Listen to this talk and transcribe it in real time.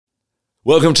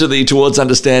Welcome to the Towards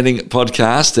Understanding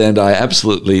podcast, and I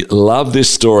absolutely love this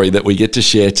story that we get to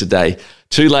share today.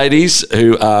 Two ladies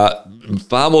who are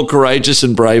far more courageous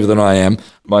and brave than I am.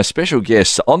 My special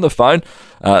guests on the phone,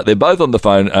 they're both on the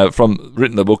phone from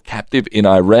written the book Captive in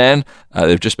Iran.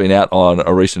 They've just been out on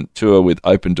a recent tour with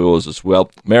Open Doors as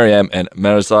well. Mariam and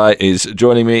Marazai is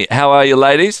joining me. How are you,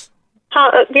 ladies?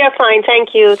 We are fine, thank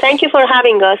you. Thank you for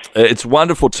having us. It's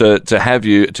wonderful to have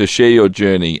you to share your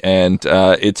journey, and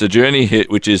it's a journey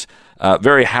which is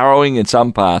very harrowing in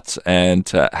some parts and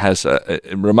has a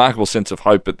remarkable sense of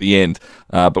hope at the end.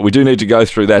 But we do need to go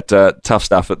through that tough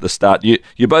stuff at the start.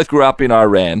 You both grew up in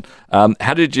Iran.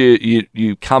 How did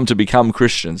you come to become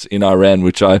Christians in Iran,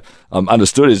 which I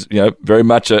understood is very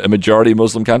much a majority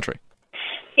Muslim country?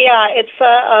 Yeah, it's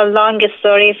a long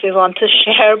story if we want to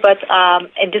share, but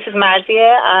this is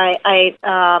Marzia. I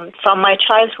from my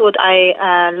childhood,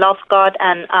 I love God,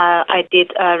 and I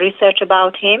did research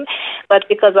about Him. But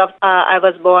because of I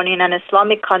was born in an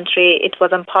Islamic country, it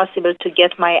wasn't possible to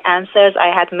get my answers.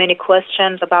 I had many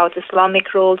questions about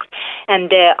Islamic rules and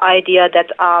the idea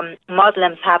that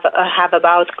Muslims have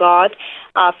about God.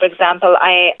 For example,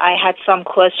 I had some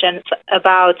questions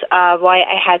about why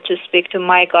I had to speak to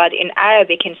my God in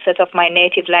Arabic instead of my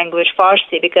native language,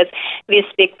 Farsi, because we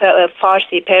speak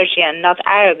Farsi, Persian, not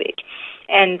Arabic.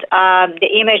 And the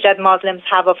image that Muslims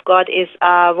have of God is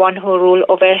one who rule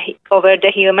over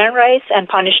the human race and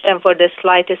punish them for the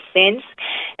slightest sins.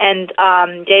 And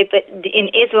in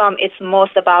Islam, it's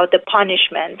most about the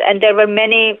punishment. And there were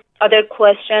many other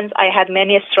questions. I had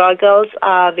many struggles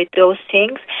with those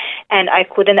things, and I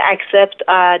couldn't accept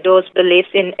those beliefs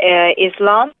in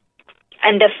Islam.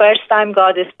 And the first time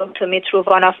God spoke to me through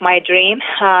one of my dreams,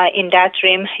 in that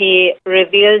dream He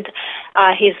revealed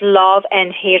His love,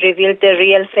 and He revealed the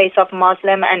real face of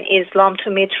Muslim and Islam to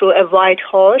me through a white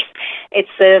horse. It's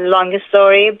a long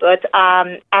story, but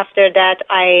after that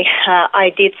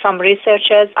I did some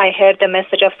researches. I heard the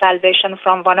message of salvation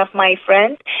from one of my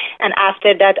friends, and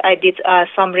after that I did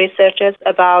some researches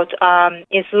about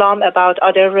Islam, about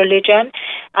other religion,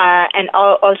 and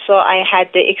also I had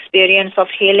the experience of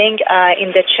healing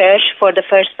in the church. For the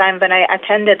first time when I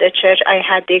attended the church, I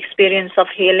had the experience of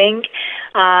healing,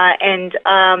 and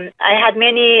I had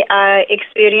many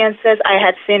experiences. I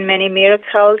had seen many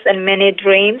miracles and many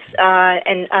dreams,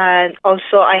 and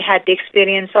also I had the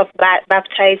experience of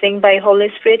baptizing by Holy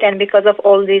Spirit, and because of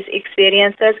all these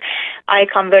experiences, I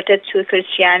converted to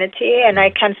Christianity. And I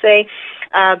can say,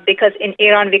 because in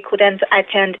Iran we couldn't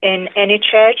attend in any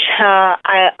church,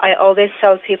 I always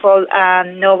tell people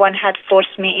no one had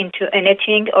forced me into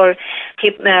anything or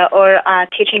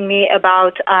teaching me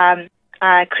about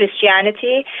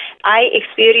Christianity. I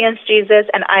experienced Jesus,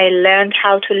 and I learned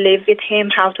how to live with Him,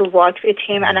 how to walk with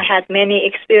Him, and I had many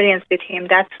experiences with Him.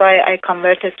 That's why I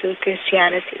converted to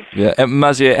Christianity. Yeah,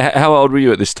 Mazia, how old were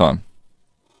you at this time?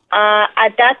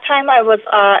 At that time, I was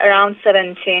around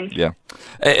 17. Yeah.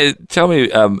 Tell me,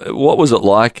 what was it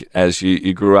like as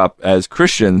you grew up as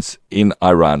Christians in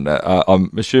Iran?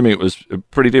 I'm assuming it was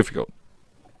pretty difficult.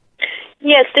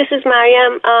 Yes, this is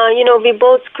Mariam. We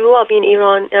both grew up in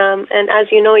Iran, and as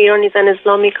you know, Iran is an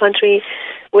Islamic country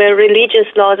where religious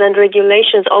laws and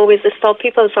regulations always stop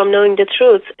people from knowing the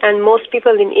truth. And most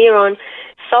people in Iran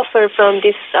suffer from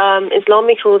this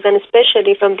Islamic rules, and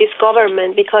especially from this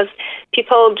government, because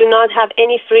people do not have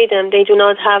any freedom. They do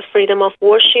not have freedom of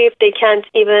worship. They can't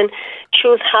even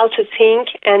choose how to think,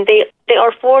 and they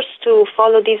are forced to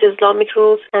follow these Islamic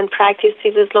rules and practice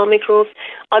these Islamic rules.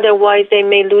 Otherwise, they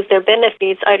may lose their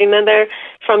benefits. I remember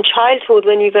from childhood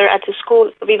when we were at the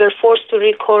school, we were forced to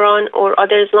read Quran or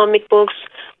other Islamic books,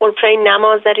 or pray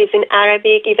namaz that is in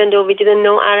Arabic, even though we didn't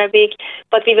know Arabic,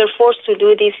 but we were forced to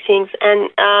do these things. And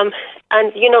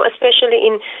especially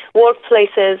in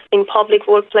workplaces, in public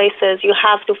workplaces, you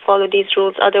have to follow these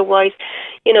rules. Otherwise,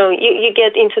 you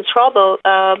get into trouble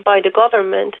by the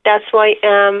government. That's why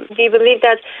we believe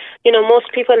that,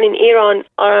 most people in Iran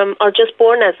are just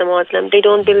born as a Muslim. They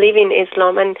don't believe in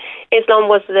Islam, and Islam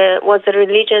was the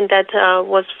religion that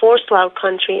was forced to our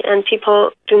country, and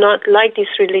people do not like this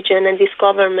religion and this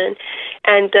government.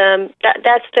 And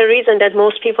that's the reason that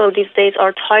most people these days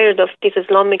are tired of these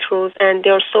Islamic rules, and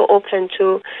they are so open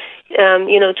to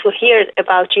hear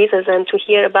about Jesus and to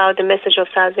hear about the message of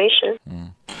salvation.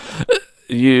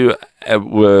 You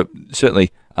were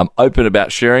certainly open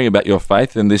about sharing about your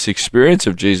faith and this experience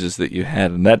of Jesus that you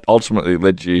had, and that ultimately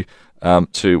led you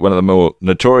to one of the more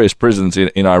notorious prisons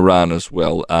in Iran as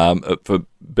well, for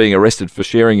being arrested for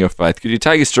sharing your faith. Could you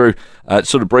take us through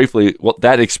sort of briefly what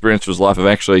that experience was like of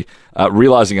actually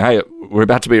realizing, hey, we're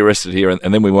about to be arrested here,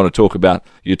 and then we want to talk about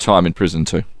your time in prison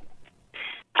too?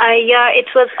 It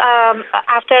was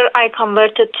after I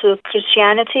converted to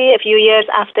Christianity. A few years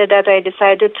after that, I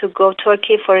decided to go to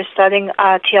Turkey for studying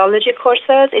theology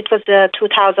courses. It was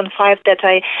 2005 that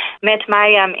I met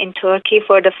Mariam in Turkey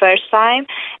for the first time.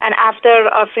 And after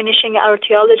finishing our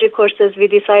theology courses, we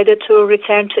decided to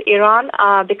return to Iran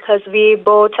because we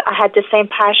both had the same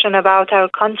passion about our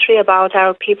country, about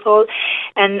our people,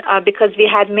 and because we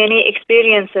had many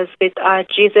experiences with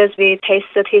Jesus. We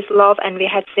tasted his love, and we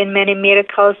had seen many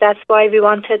miracles. That's why we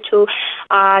wanted to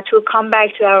come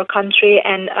back to our country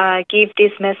and give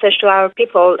this message to our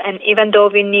people. And even though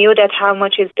we knew that how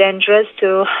much is dangerous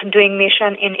to doing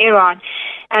mission in Iran.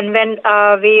 And when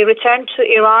we returned to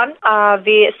Iran,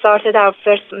 we started our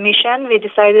first mission. We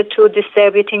decided to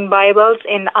distributing Bibles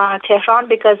in Tehran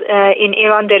because in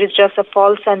Iran there is just a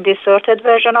false and distorted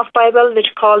version of Bible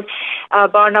which called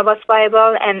Barnabas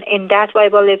Bible. And in that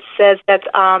Bible it says that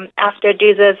after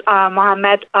Jesus,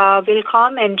 Muhammad will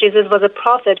come, and Jesus was a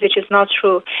prophet, which is not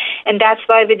true. And that's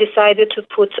why we decided to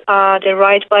put the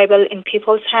right Bible in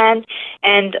people's hands.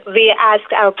 And we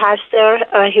asked our pastor,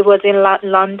 he was in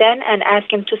London, and asked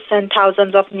him to send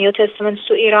thousands of New Testaments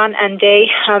to Iran, and they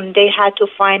had to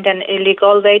find an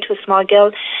illegal way to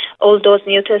smuggle all those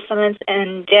New Testaments.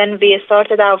 And then we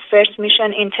started our first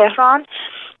mission in Tehran.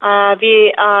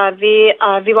 We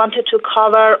wanted to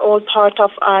cover all part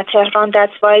of Tehran.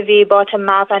 That's why we bought a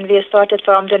map, and we started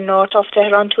from the north of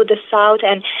Tehran to the south.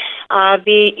 And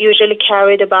we usually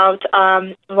carried about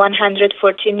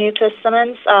 140 New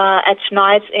Testaments at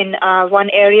night in one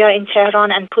area in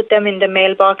Tehran and put them in the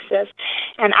mailboxes.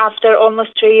 And after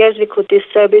almost 3 years, we could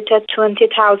distribute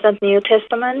 20,000 New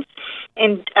Testaments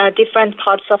in different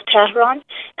parts of Tehran.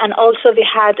 And also we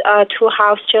had 2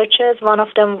 house churches. One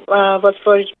of them was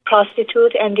for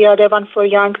prostitutes and the other one for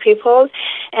young people.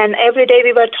 And every day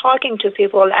we were talking to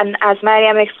people. And as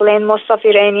Mariam explained, most of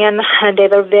Iranians, they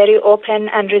were very open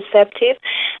and receptive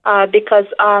because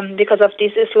of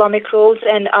these Islamic rules.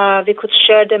 And we could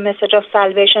share the message of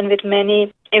salvation with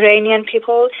many Iranian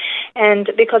people. And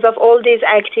because of all these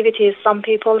activities, some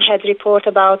people had report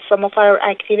about some of our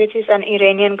activities, and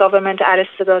Iranian government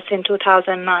arrested us in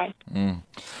 2009.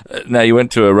 Now, you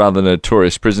went to a rather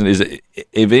notorious prison. Is it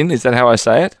Evin? Is that how I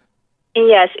say it?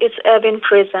 Yes, it's Evin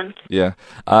prison. Yeah.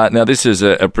 Now, this is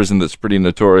a prison that's pretty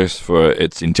notorious for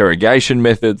its interrogation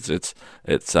methods, its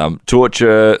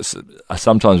torture,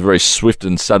 sometimes very swift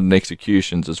and sudden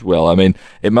executions as well. I mean,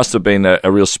 it must have been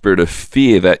a real spirit of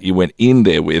fear that you went in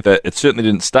there with. It certainly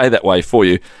didn't stay that way for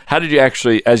you. How did you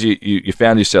actually, as you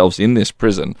found yourselves in this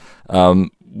prison,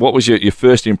 what was your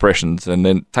first impressions? And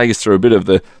then take us through a bit of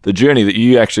the journey that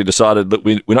you actually decided that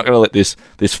we're not going to let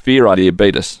this fear idea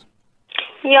beat us.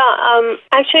 Yeah,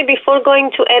 actually before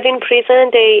going to Evin prison,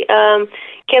 they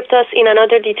kept us in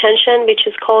another detention, which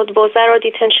is called Bozaro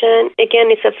detention.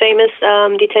 Again, it's a famous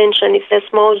detention. It's a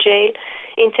small jail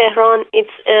in Tehran.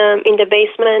 It's in the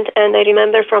basement, and I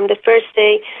remember from the first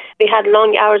day, we had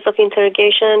long hours of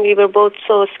interrogation. We were both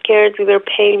so scared. We were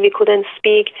pale. We couldn't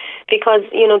speak because,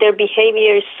 their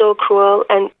behavior is so cruel.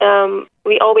 And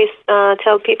we always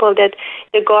tell people that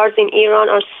the guards in Iran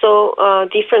are so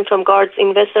different from guards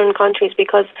in Western countries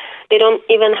because they don't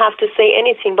even have to say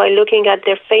anything. By looking at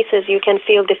their faces, you can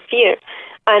feel the fear.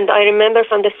 And I remember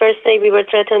from the first day we were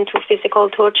threatened to physical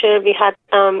torture. We had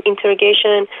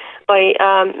interrogation by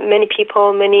many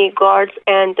people, many guards.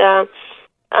 And,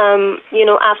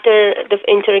 after the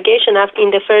interrogation,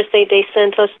 in the first day, they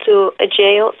sent us to a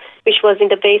jail, which was in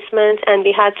the basement, and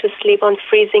we had to sleep on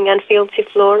freezing and filthy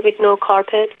floor with no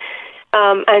carpet.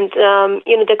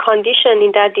 The condition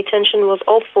in that detention was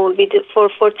awful. For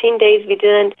 14 days, we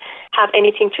didn't have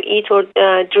anything to eat or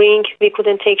drink. We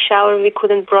couldn't take shower. We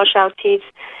couldn't brush our teeth.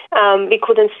 We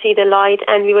couldn't see the light,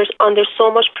 and we were under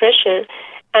so much pressure.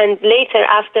 And later,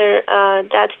 after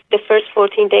the first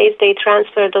 14 days, they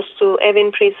transferred us to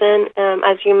Evin prison,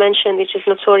 as you mentioned, which is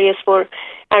notorious for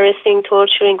arresting,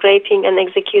 torturing, raping, and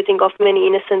executing of many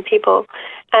innocent people.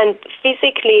 And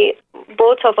physically,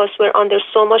 both of us were under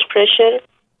so much pressure.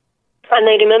 And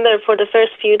I remember for the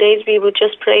first few days, we would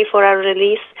just pray for our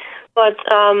release. But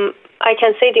I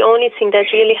can say the only thing that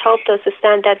really helped us to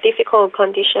stand that difficult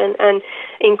condition and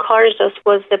encouraged us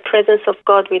was the presence of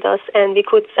God with us. And we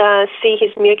could see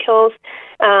his miracles,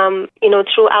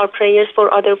 through our prayers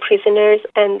for other prisoners.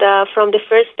 And from the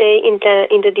first day in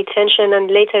the detention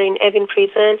and later in Evin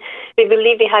prison, we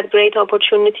believe we had great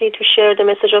opportunity to share the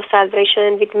message of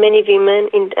salvation with many women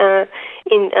in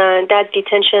that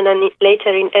detention and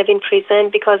later in Evin prison,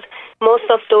 because most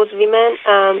of those women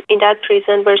in that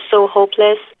prison were so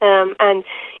hopeless. And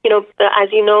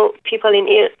as you know, people in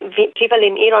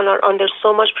Iran are under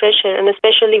so much pressure, and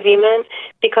especially women,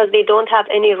 because they don't have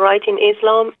any right in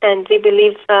Islam, and we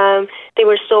believe they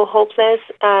were so hopeless.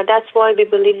 That's why we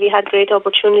believe we had great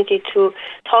opportunity to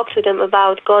talk to them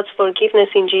about God's forgiveness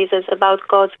in Jesus, about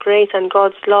God's grace and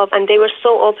God's love, and they were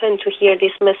so open to hear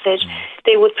this message.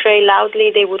 They would pray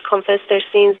loudly, they would confess their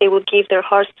sins, they would give their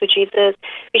hearts to Jesus,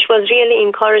 which was really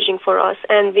encouraging for us.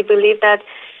 And we believe that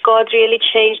God really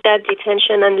changed that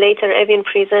detention and later Evin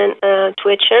prison to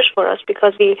a church for us,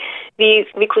 because we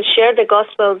could share the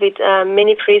gospel with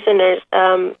many prisoners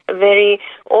very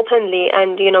openly,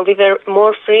 and we were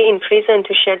more free in prison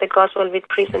to share the gospel with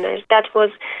prisoners. That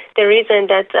was the reason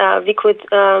that we could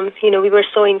we were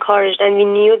so encouraged, and we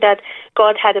knew that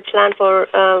God had a plan for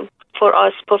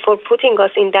us, for putting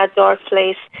us in that dark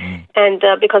place, and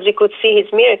because we could see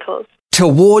His miracles.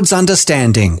 Towards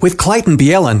Understanding with Clayton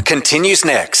Bielen continues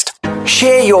next.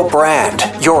 Share your brand,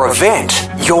 your event,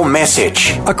 your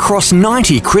message across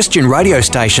 90 Christian radio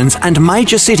stations and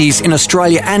major cities in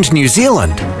Australia and New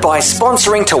Zealand by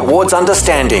sponsoring Towards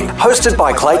Understanding, hosted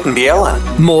by Clayton Bielen.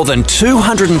 More than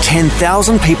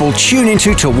 210,000 people tune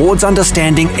into Towards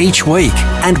Understanding each week,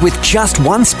 and with just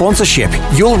one sponsorship,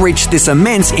 you'll reach this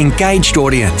immense engaged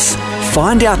audience.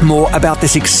 Find out more about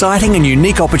this exciting and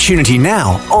unique opportunity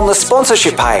now on the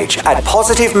sponsorship page at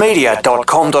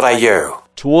positivemedia.com.au.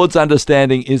 Towards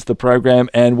Understanding is the program,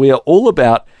 and we are all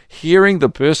about hearing the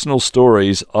personal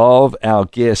stories of our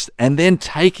guests and then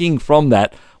taking from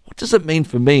that, what does it mean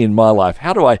for me in my life?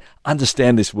 How do I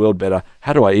understand this world better?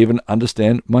 How do I even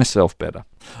understand myself better?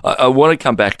 I want to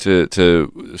come back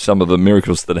to some of the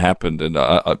miracles that happened, and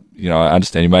I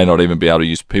understand you may not even be able to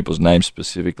use people's names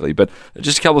specifically, but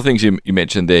just a couple of things you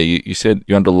mentioned there. You said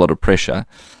you're under a lot of pressure,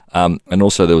 and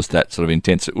also there was that sort of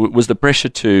intense. Was the pressure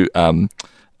to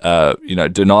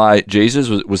deny Jesus?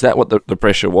 Was that what the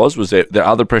pressure was? Was there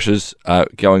other pressures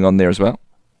going on there as well?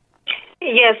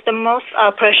 Yes, the most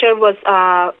pressure was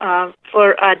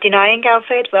for denying our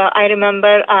faith. Well, I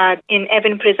remember in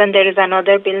Evin prison there is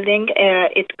another building.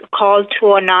 It's called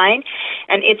 209,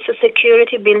 and it's a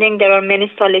security building. There are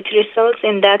many solitary cells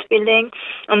in that building,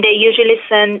 and they usually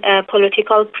send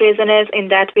political prisoners in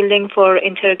that building for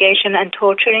interrogation and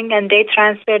torturing, and they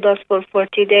transferred us for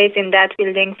 40 days in that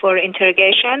building for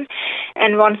interrogation,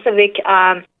 and once a week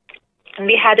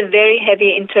we had a very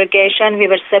heavy interrogation. We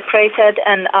were separated,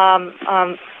 and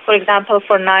for example,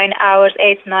 for 9 hours,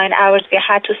 8-9 hours, we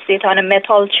had to sit on a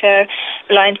metal chair,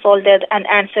 blindfolded, and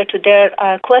answer to their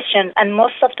questions. And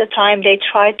most of the time, they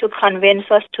tried to convince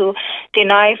us to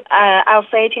deny our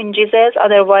faith in Jesus.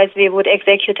 Otherwise, we would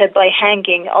execute it by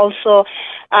hanging. Also,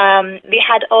 we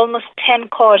had almost 10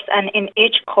 courts, and in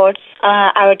each court,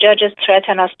 our judges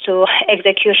threatened us to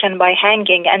execution by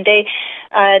hanging. And they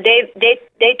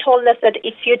told us that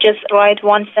if you just write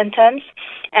one sentence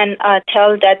and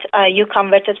tell that you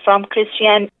converted from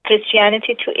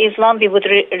Christianity to Islam, we would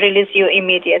release you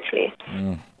immediately.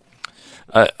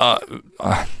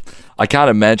 I can't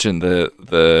imagine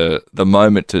the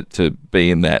moment to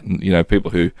be in that, and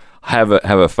people who have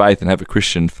a faith and have a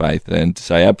Christian faith, and to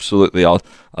say absolutely, I'll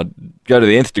go to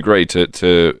the nth degree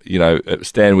to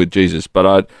stand with Jesus. But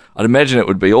I'd imagine it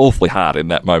would be awfully hard in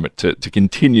that moment to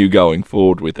continue going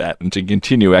forward with that, and to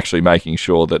continue actually making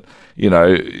sure that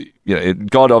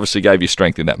God obviously gave you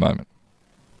strength in that moment.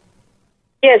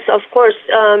 Yes, of course.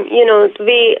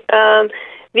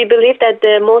 We believe that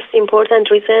the most important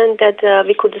reason that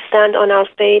we could stand on our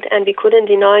faith and we couldn't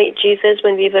deny Jesus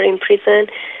when we were in prison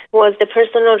was the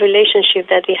personal relationship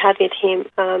that we had with Him.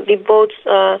 We both,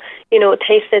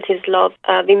 tasted His love.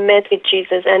 We met with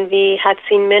Jesus, and we had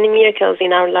seen many miracles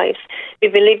in our lives. We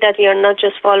believe that we are not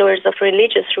just followers of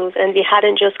religious rules, and we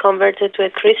hadn't just converted to a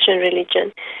Christian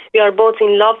religion. We are both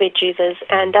in love with Jesus,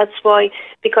 and that's why,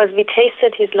 because we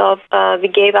tasted His love, we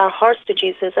gave our hearts to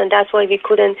Jesus, and that's why we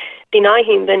couldn't deny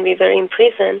Him when we were in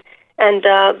prison. And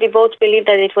we both believe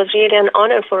that it was really an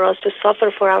honor for us to suffer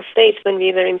for our faith when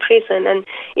we were in prison. And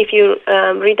if you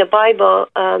read the Bible,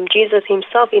 Jesus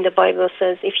Himself in the Bible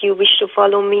says, if you wish to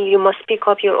follow me, you must pick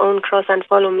up your own cross and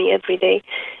follow me every day.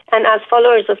 And as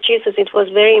followers of Jesus, it was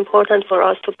very important for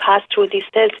us to pass through this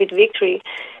test with victory.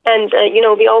 And,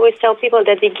 we always tell people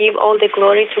that we give all the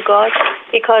glory to God,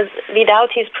 because without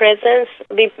His presence,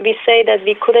 we say that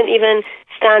we couldn't even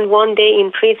stand one day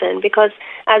in prison, because,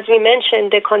 as we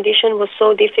mentioned, the condition was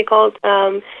so difficult.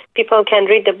 People can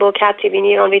read the book Captive in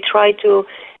Iran. We try to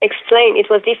explain. It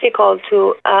was difficult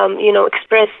to,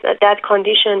 express that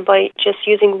condition by just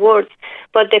using words.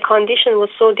 But the condition was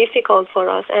so difficult for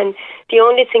us. And the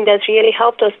only thing that really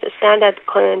helped us to stand that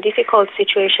difficult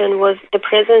situation was the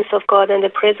presence of God and the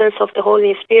presence of the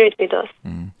Holy Spirit with us.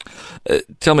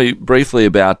 Tell me briefly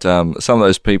about some of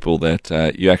those people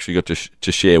that you actually got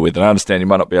to share with. And I understand you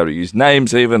might not be able to use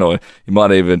names even, or you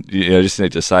might even just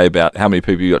need to say about how many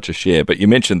people you got to share. But you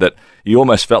mentioned that you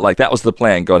almost felt like that was the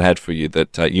plan God had for you,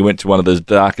 that you went to one of those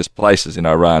darkest places in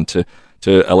Iran to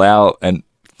allow and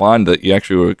find that you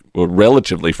actually were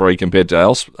relatively free compared to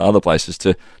other places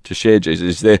to share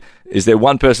Jesus. Is there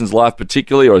one person's life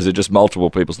particularly, or is it just multiple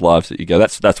people's lives that you go,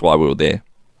 that's why we were there?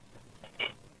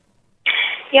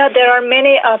 Yeah, there are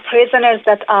many prisoners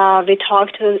that we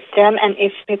talk to them, and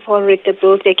if people read the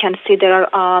book, they can see there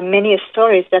are many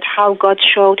stories that how God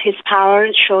showed His power,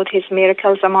 showed His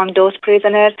miracles among those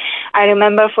prisoners. I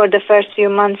remember for the first few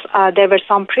months, there were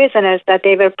some prisoners that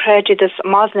they were prejudiced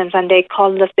Muslims, and they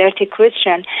called us dirty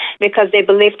Christian, because they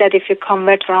believed that if you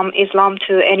convert from Islam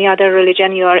to any other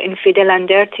religion, you are infidel and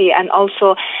dirty. And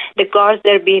also the guards,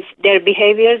 their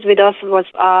behaviors with us was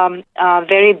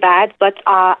very bad. But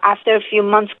after a few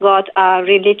months, God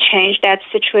really changed that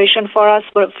situation for us.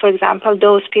 For example,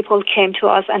 those people came to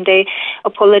us and they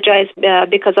apologized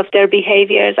because of their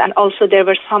behaviors, and also there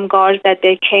were some guards that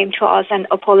they came to us and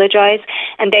apologized,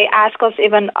 and they asked us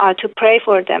even to pray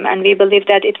for them, and we believe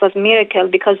that it was a miracle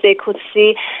because they could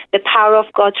see the power of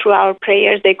God through our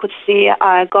prayers. They could see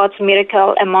God's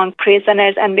miracle among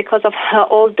prisoners, and because of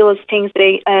all those things,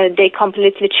 they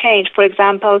completely changed. For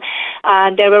example,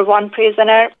 there were one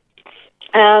prisoner.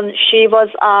 She was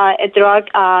a drug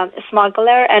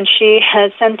smuggler, and she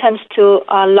was sentenced to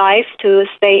life to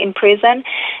stay in prison.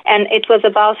 And it was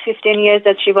about 15 years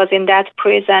that she was in that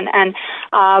prison. And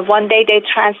one day they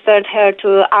transferred her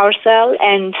to our cell.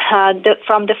 And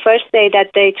from the first day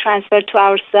that they transferred to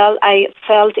our cell, I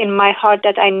felt in my heart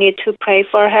that I need to pray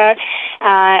for her.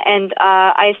 And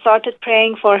I started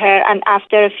praying for her. And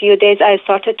after a few days, I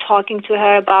started talking to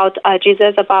her about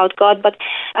Jesus, about God. But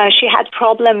she had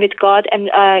problem with God, and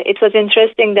it was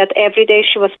interesting that every day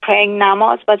she was praying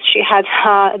namaz, but she had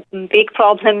a big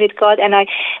problem with God. And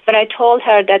when I told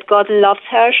her that God loves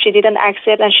her, she didn't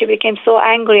accept, and she became so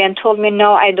angry and told me,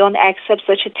 no, I don't accept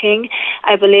such a thing.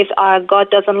 I believe God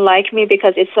doesn't like me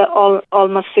because it's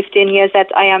almost 15 years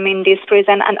that I am in this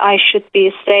prison, and I should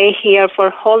stay here for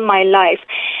whole my life.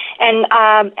 And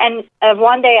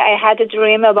one day I had a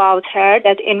dream about her,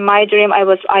 that in my dream I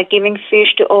was giving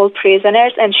fish to all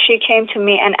prisoners, and she came to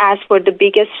me and asked for the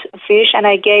biggest fish, and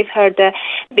I gave her the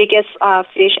biggest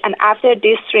fish. And after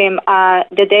this dream,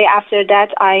 the day after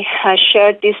that, I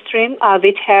shared this dream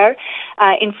with her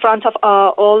in front of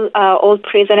all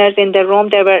prisoners in the room.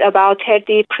 There were about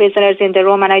 30 prisoners in the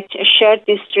room, and I shared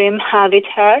this dream with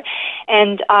her.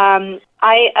 And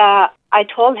I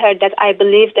told her that I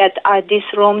believe that this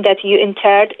room that you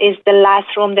entered is the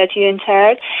last room that you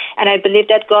entered, and I believe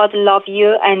that God loves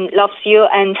you, and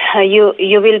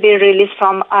you will be released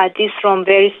from this room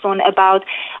very soon, about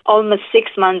almost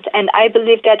 6 months. And I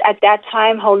believe that at that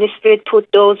time, Holy Spirit put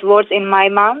those words in my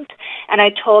mouth, and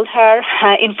I told her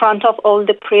in front of all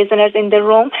the prisoners in the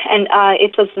room, and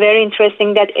it was very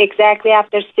interesting that exactly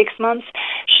after 6 months,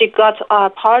 she got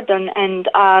pardon, and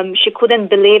she couldn't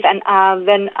believe. And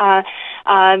when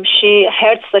she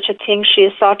heard such a thing, she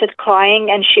started crying,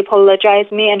 and she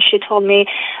apologized me, and she told me,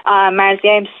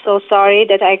 Marzia, I'm so sorry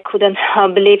that I couldn't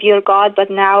believe your God, but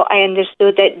now I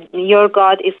understood that your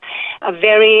God is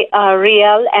very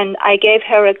real. And I gave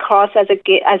her a cross as a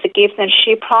gift, and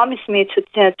she promised me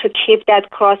to keep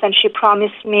that cross, and she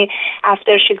promised me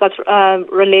after she got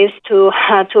released to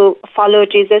follow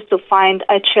Jesus, to find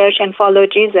a church and follow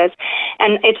Jesus.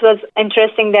 And it was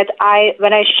interesting that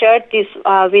when I shared this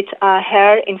with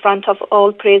her in front of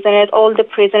all the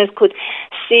prisoners could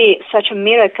see such a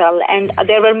miracle. And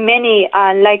there were many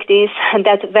like this,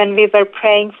 that when we were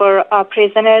praying for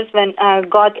prisoners, when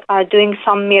God doing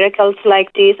some miracles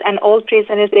like this, and all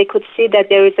prisoners, they could see that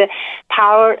there is a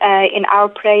power in our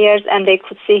prayers, and they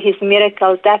could see His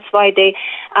miracles. That's why they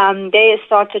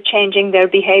started changing their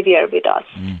behavior with us.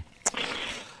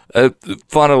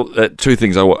 Final two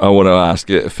things I want to ask.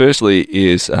 Firstly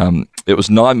is it was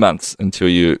 9 months until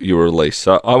you were released.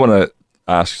 So I want to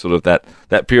ask sort of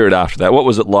that period after that. What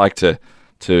was it like to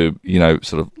to,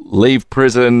 sort of leave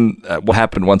prison? What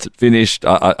happened once it finished?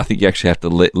 I think you actually have to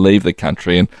leave the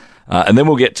country, and then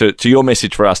we'll get to your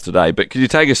message for us today. But could you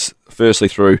take us firstly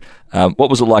through what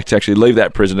was it like to actually leave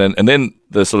that prison, and then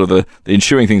the sort of the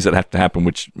ensuing things that have to happen,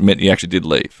 which meant you actually did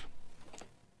leave?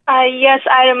 Yes,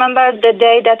 I remember the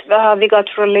day that we got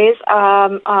released.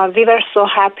 We were so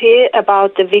happy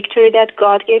about the victory that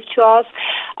God gave to us.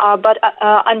 But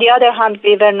on the other hand,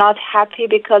 we were not happy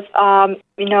because,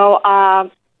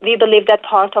 we believe that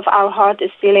part of our heart is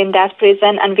still in that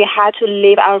prison, and we had to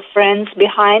leave our friends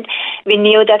behind. We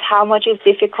knew that how much it's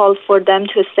difficult for them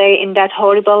to stay in that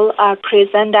horrible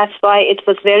prison. That's why it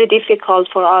was very difficult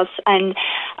for us, and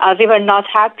we were not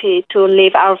happy to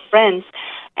leave our friends.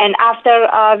 And after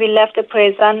we left the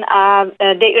prison,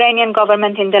 the Iranian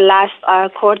government in the last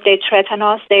court, they threatened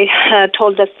us. They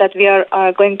told us that we are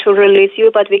going to release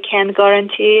you, but we can't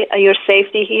guarantee your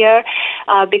safety here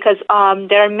because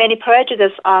there are many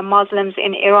prejudiced Muslims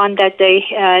in Iran that they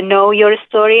know your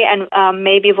story, and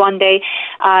maybe one day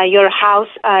your house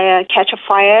catch a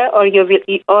fire, or you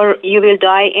will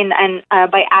die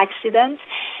by accident.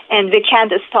 And we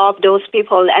can't stop those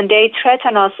people. And they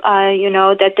threaten us,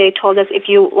 that they told us, if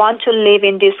you want to live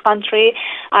in this country,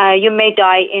 you may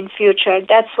die in future.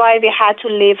 That's why we had to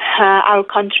leave our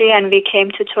country, and we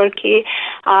came to Turkey.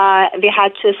 We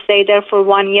had to stay there for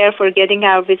 1 year for getting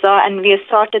our visa, and we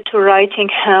started to writing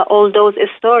all those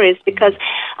stories because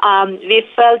we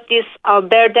felt this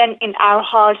burden in our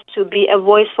hearts to be a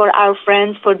voice for our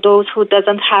friends, for those who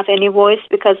doesn't have any voice,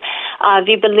 because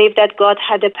we believe that God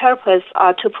had a purpose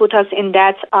to put us in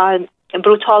that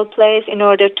brutal place in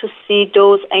order to see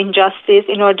those injustices,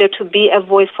 in order to be a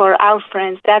voice for our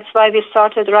friends. That's why we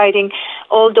started writing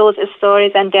all those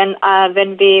stories. And then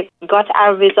when we got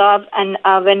our visa and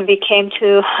when we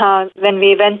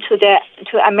went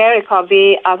to America,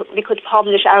 we could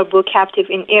publish our book Captive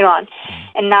in Iran.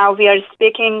 And now we are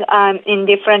speaking in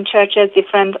different churches,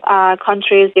 different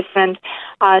countries, different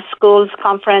schools,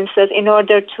 conferences, in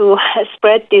order to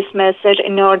spread this message,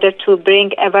 in order to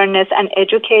bring awareness and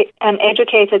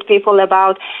educated people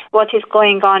about what is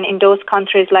going on in those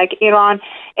countries like Iran.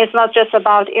 It's not just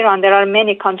about Iran. There are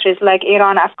many countries like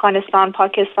Iran, Afghanistan,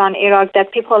 Pakistan, Iraq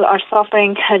that people are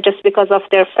suffering just because of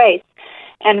their faith.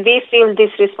 And we feel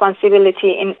this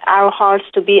responsibility in our hearts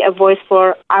to be a voice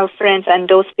for our friends and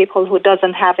those people who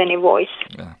doesn't have any voice.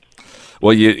 Yeah.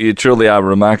 Well, you truly are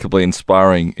remarkably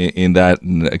inspiring in that,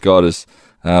 and God has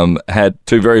had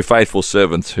two very faithful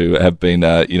servants who have been,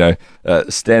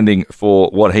 standing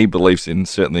for what he believes in,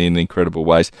 certainly in incredible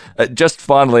ways. Just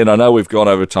finally, and I know we've gone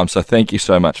over time, so thank you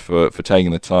so much for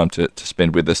taking the time to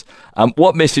spend with us.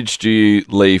 What message do you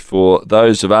leave for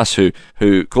those of us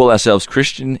who call ourselves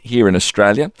Christian here in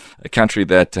Australia, a country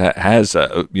that has,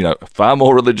 far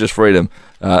more religious freedom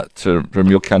from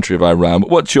your country of Iran?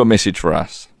 What's your message for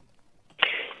us?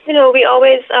 We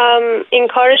always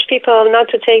encourage people not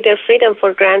to take their freedom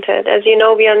for granted. As you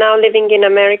know, we are now living in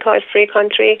America, a free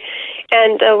country.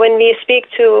 And when we speak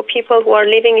to people who are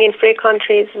living in free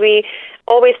countries, we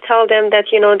always tell them that,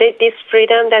 this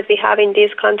freedom that we have in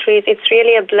these countries, it's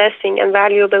really a blessing and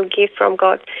valuable gift from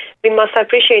God. We must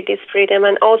appreciate this freedom,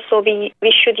 and also we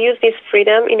should use this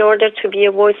freedom in order to be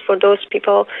a voice for those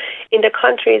people in the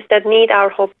countries that need our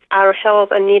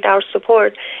help and need our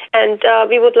support. And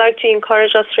we would like to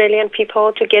encourage Australian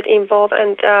people to get involved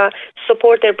and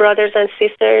support their brothers and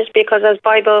sisters, because as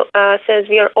Bible says,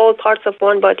 we are all parts of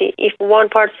one body. If one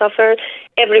part suffers,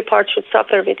 every part should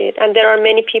suffer with it. And there are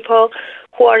many people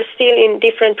who are still in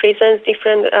different prisons,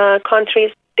 different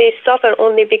countries. They suffer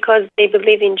only because they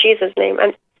believe in Jesus' name.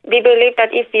 And we believe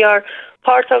that if we are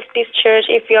part of this church,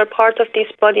 if we are part of this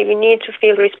body, we need to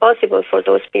feel responsible for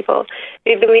those people.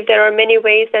 We believe there are many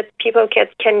ways that people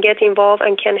can get involved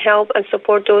and can help and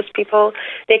support those people.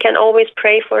 They can always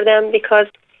pray for them, because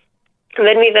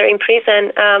when we were in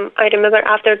prison, I remember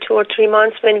after 2 or 3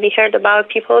 months, when we heard about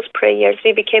people's prayers,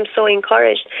 we became so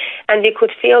encouraged, and we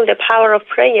could feel the power of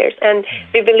prayers. And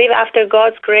we believe after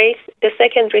God's grace, the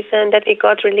second reason that we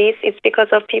got released is because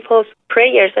of people's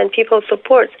prayers and people's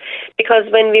support. Because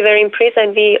when we were in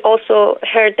prison, we also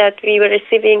heard that we were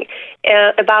receiving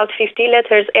about 50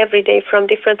 letters every day from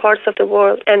different parts of the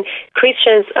world, and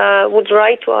Christians would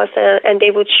write to us and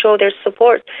they would show their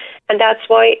support. And that's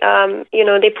why,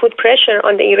 they put pressure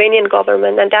on the Iranian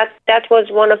government, and that was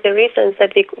one of the reasons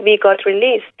that we got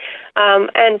released.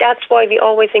 And that's why we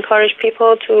always encourage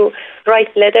people to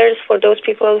write letters for those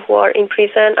people who are in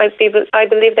prison. I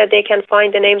believe that they can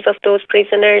find the names of those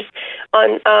prisoners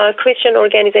on Christian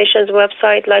organizations'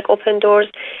 website like Open Doors,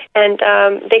 and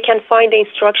they can find the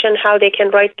instruction how they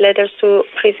can write letters to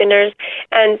prisoners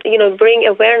and bring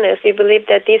awareness. We believe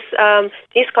that this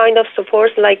kind of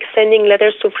support, like sending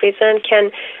letters to prison,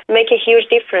 can make a huge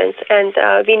difference. And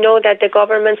we know that the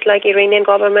governments like Iranian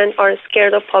government are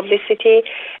scared of publicity,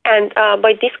 and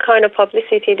by this kind of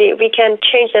publicity we can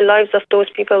change the lives of those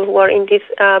people who are in these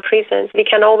prisons. We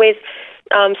can always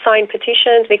sign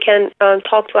petitions. We can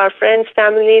talk to our friends,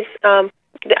 families,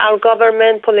 our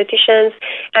government, politicians,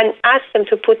 and ask them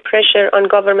to put pressure on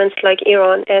governments like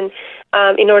Iran, and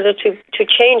in order to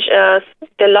change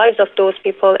the lives of those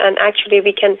people. And actually,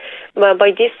 we can,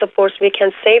 by these supports, we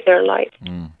can save their lives.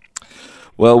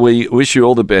 Well, we wish you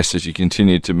all the best as you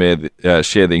continue to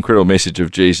share the incredible message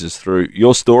of Jesus through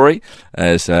your story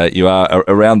as you are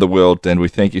around the world. And we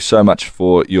thank you so much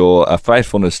for your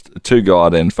faithfulness to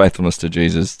God and faithfulness to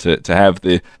Jesus to have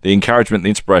the encouragement and the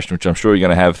inspiration, which I'm sure you're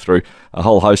going to have through a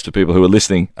whole host of people who are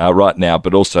listening right now,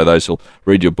 but also those who'll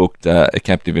read your book, A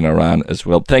Captive in Iran, as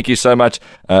well. Thank you so much,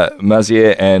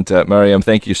 Mazieh and Mariam.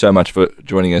 Thank you so much for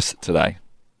joining us today.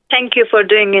 Thank you for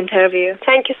doing the interview.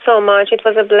 Thank you so much. It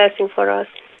was a blessing for us.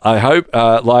 I hope,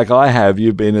 like I have,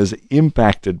 you've been as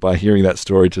impacted by hearing that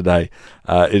story today.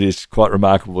 It is quite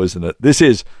remarkable, isn't it? This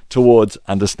is Towards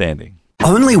Understanding.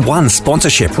 Only one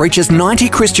sponsorship reaches 90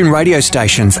 Christian radio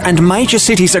stations and major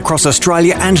cities across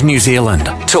Australia and New Zealand.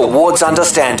 Towards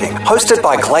Understanding, hosted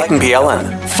by Clayton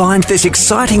Bielen. Find this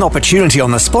exciting opportunity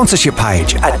on the sponsorship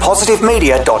page at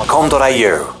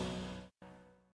positivemedia.com.au.